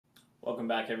Welcome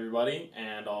back, everybody,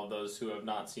 and all of those who have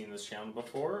not seen this channel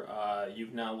before.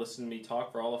 You've now listened to me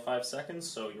talk for all of 5 seconds,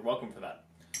 so you're welcome for that.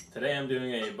 Today I'm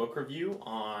doing a book review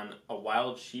on A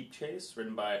Wild Sheep Chase,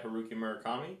 written by Haruki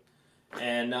Murakami,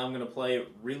 and now I'm going to play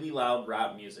really loud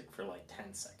rap music for like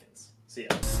 10 seconds. See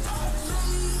ya.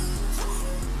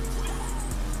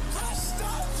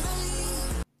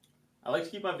 I like to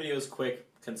keep my videos quick,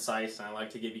 concise, and I like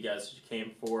to give you guys what you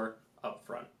came for up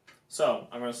front. So,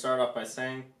 I'm going to start off by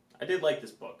saying I did like this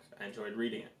book. I enjoyed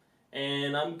reading it.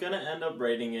 And I'm going to end up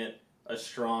rating it a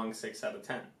strong 6 out of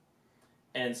 10.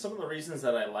 And some of the reasons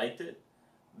that I liked it,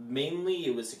 mainly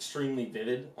it was extremely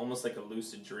vivid, almost like a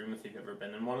lucid dream if you've ever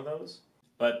been in one of those.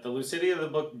 But the lucidity of the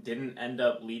book didn't end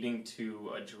up leading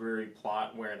to a dreary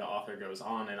plot where the author goes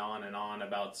on and on and on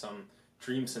about some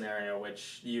dream scenario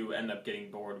which you end up getting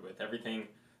bored with. Everything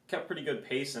kept pretty good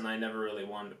pace and I never really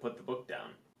wanted to put the book down.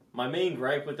 My main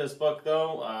gripe with this book,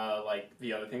 though, like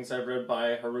the other things I've read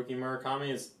by Haruki Murakami,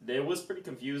 is it was pretty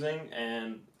confusing,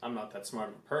 and I'm not that smart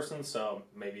of a person, so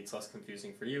maybe it's less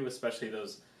confusing for you, especially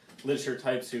those literature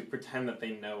types who pretend that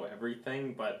they know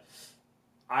everything, but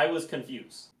I was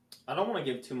confused. I don't want to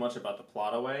give too much about the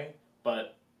plot away,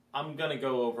 but I'm going to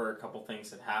go over a couple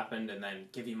things that happened and then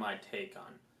give you my take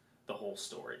on the whole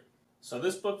story. So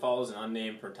this book follows an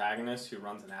unnamed protagonist who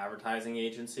runs an advertising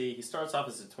agency. He starts off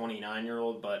as a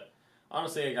 29-year-old, but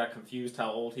honestly I got confused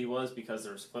how old he was because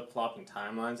there was flip-flopping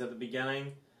timelines at the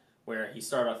beginning, where he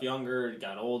started off younger,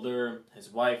 got older, his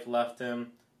wife left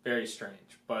him. Very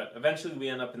strange. But eventually we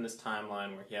end up in this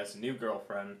timeline where he has a new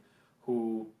girlfriend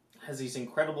who has these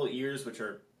incredible ears which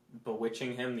are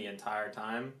bewitching him the entire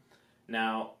time.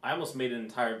 Now, I almost made an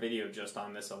entire video just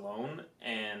on this alone,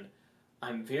 and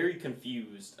I'm very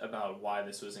confused about why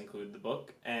this was included in the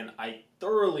book, and I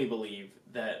thoroughly believe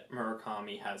that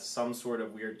Murakami has some sort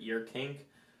of weird ear kink.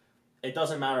 It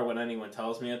doesn't matter what anyone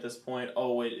tells me at this point.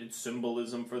 Oh, it's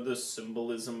symbolism for this,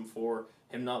 symbolism for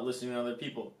him not listening to other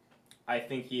people. I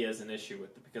think he has an issue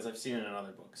with it because I've seen it in other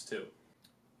books too.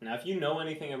 Now, if you know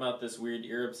anything about this weird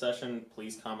ear obsession,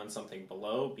 please comment something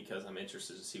below because I'm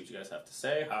interested to see what you guys have to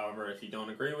say. However, if you don't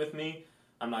agree with me,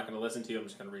 I'm not going to listen to you, I'm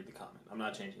just going to read the comment. I'm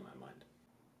not changing my mind.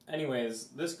 Anyways,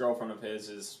 this girlfriend of his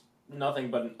is nothing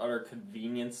but an utter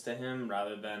convenience to him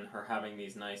rather than her having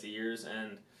these nice ears,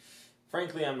 and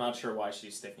frankly, I'm not sure why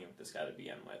she's sticking with this guy to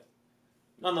begin with.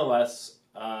 Nonetheless,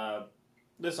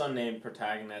 this unnamed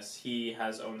protagonist, he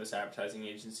has owned this advertising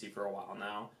agency for a while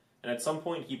now, and at some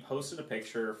point he posted a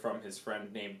picture from his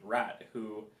friend named Rat,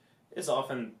 who is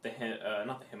often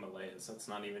not the Himalayas, that's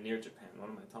not even near Japan, what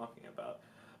am I talking about?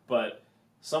 But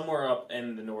somewhere up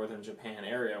in the northern Japan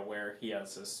area where he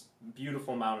has this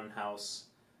beautiful mountain house.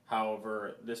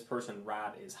 However, this person,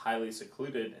 Rat, is highly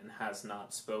secluded and has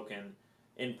not spoken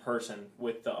in person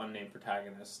with the unnamed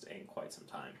protagonist in quite some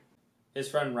time. His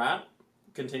friend Rat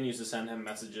continues to send him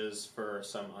messages for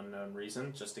some unknown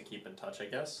reason, just to keep in touch, I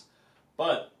guess.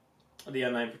 But the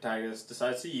unnamed protagonist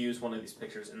decides to use one of these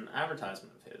pictures in an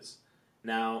advertisement of his.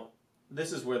 Now,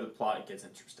 this is where the plot gets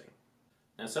interesting.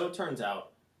 Now, so it turns out,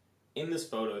 in this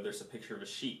photo, there's a picture of a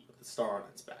sheep with a star on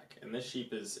its back, and this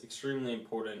sheep is extremely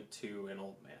important to an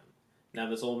old man. Now,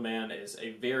 this old man is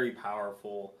a very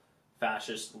powerful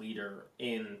fascist leader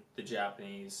in the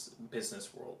Japanese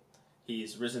business world.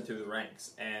 He's risen through the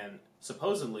ranks, and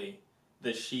supposedly,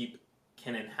 the sheep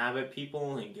can inhabit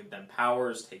people and give them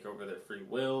powers, take over their free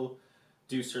will,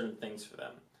 do certain things for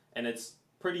them. And it's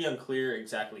pretty unclear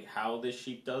exactly how this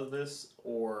sheep does this,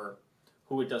 or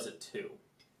who it does it to.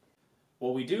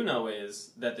 What we do know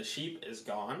is that the sheep is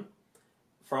gone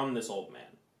from this old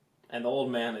man. And the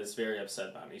old man is very upset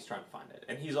about it. He's trying to find it.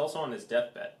 And he's also on his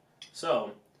deathbed.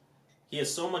 So, he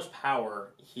has so much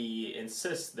power, he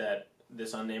insists that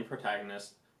this unnamed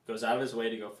protagonist goes out of his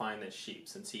way to go find this sheep,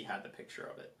 since he had the picture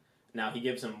of it. Now, he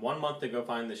gives him 1 month to go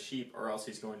find the sheep, or else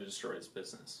he's going to destroy his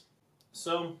business.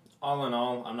 So, all in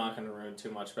all, I'm not going to ruin too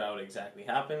much about what exactly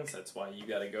happens. That's why you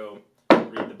gotta go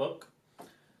read the book.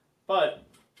 But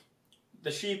the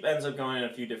sheep ends up going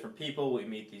to a few different people. We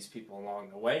meet these people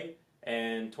along the way,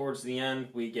 and towards the end,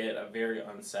 we get a very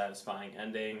unsatisfying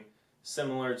ending,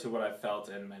 similar to what I've felt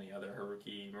in many other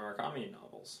Haruki Murakami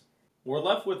novels. We're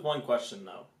left with one question,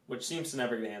 though, which seems to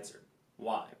never get answered.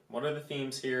 Why? What are the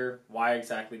themes here? Why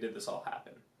exactly did this all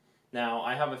happen? Now,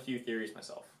 I have a few theories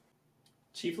myself.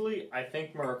 Chiefly, I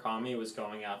think Murakami was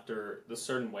going after the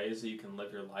certain ways that you can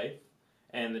live your life,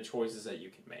 and the choices that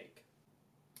you can make.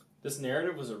 This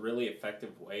narrative was a really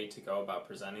effective way to go about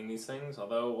presenting these things,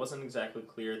 although it wasn't exactly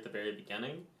clear at the very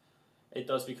beginning. It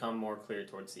does become more clear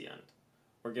towards the end.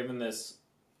 We're given this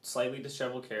slightly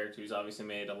disheveled character who's obviously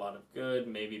made a lot of good,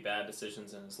 maybe bad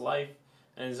decisions in his life,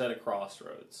 and is at a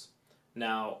crossroads.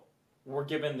 Now, we're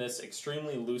given this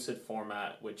extremely lucid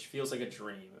format, which feels like a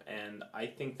dream, and I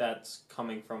think that's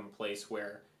coming from a place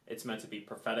where it's meant to be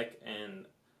prophetic and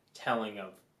telling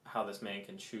of how this man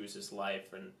can choose his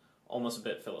life, and almost a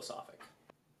bit philosophic.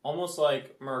 Almost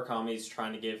like Murakami's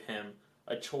trying to give him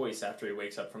a choice after he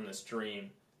wakes up from this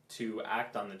dream to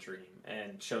act on the dream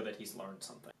and show that he's learned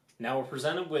something. Now we're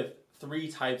presented with three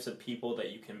types of people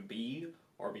that you can be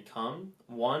or become.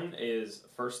 One is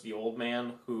first the old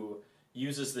man who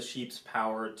uses the sheep's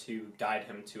power to guide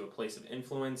him to a place of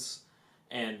influence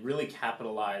and really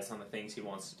capitalize on the things he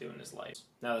wants to do in his life.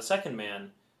 Now the second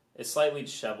man is slightly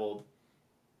disheveled,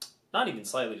 not even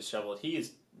slightly disheveled, he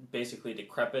is basically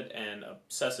decrepit and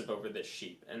obsessive over this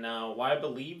sheep. And now why I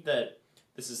believe that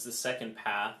this is the second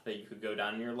path that you could go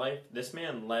down in your life, this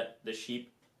man let the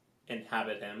sheep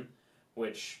inhabit him,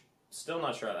 which still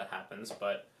not sure how that happens,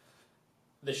 but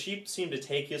the sheep seemed to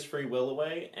take his free will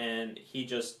away and he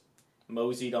just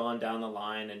moseyed on down the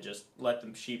line and just let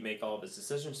the sheep make all of his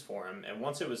decisions for him. And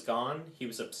once it was gone, he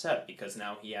was upset because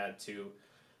now he had to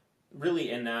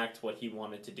really enact what he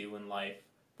wanted to do in life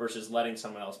versus letting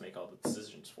someone else make all the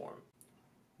decisions for him.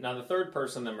 Now the third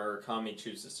person that Murakami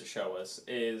chooses to show us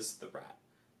is the rat.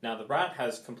 Now the rat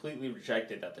has completely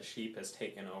rejected that the sheep has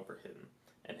taken over him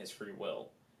and his free will,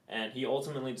 and he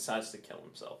ultimately decides to kill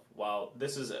himself. While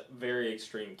this is a very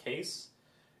extreme case,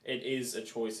 it is a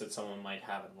choice that someone might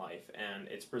have in life, and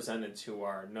it's presented to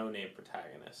our no-name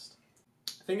protagonist.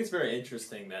 I think it's very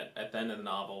interesting that at the end of the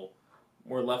novel,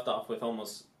 we're left off with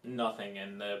almost nothing,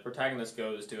 and the protagonist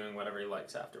goes doing whatever he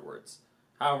likes afterwards.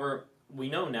 However, we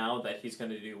know now that he's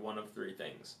going to do one of three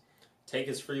things. Take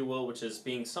his free will, which is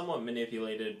being somewhat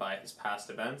manipulated by his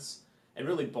past events, and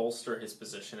really bolster his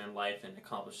position in life and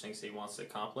accomplish things that he wants to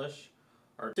accomplish.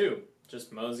 Or two,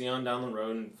 just mosey on down the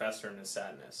road and fester in his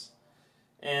sadness.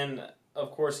 And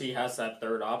of course he has that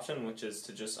third option, which is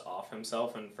to just off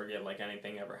himself and forget like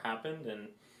anything ever happened and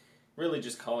really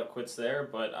just call it quits there.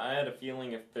 But I had a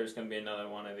feeling if there's going to be another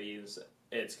one of these,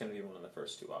 it's going to be one of the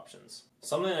first two options.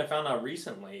 Something I found out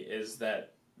recently is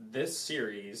that this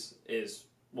series is,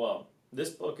 well,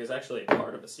 this book is actually a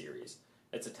part of a series.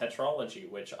 It's a tetralogy,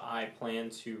 which I plan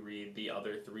to read the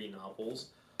other three novels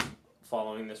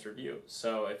following this review.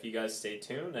 So if you guys stay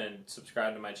tuned and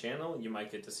subscribe to my channel, you might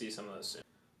get to see some of those soon.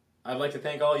 I'd like to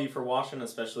thank all of you for watching,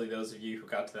 especially those of you who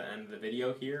got to the end of the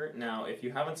video here. Now, if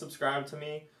you haven't subscribed to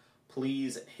me,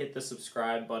 please hit the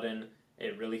subscribe button.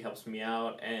 It really helps me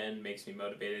out and makes me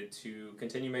motivated to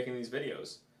continue making these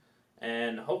videos.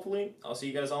 And hopefully, I'll see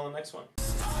you guys all in the next one.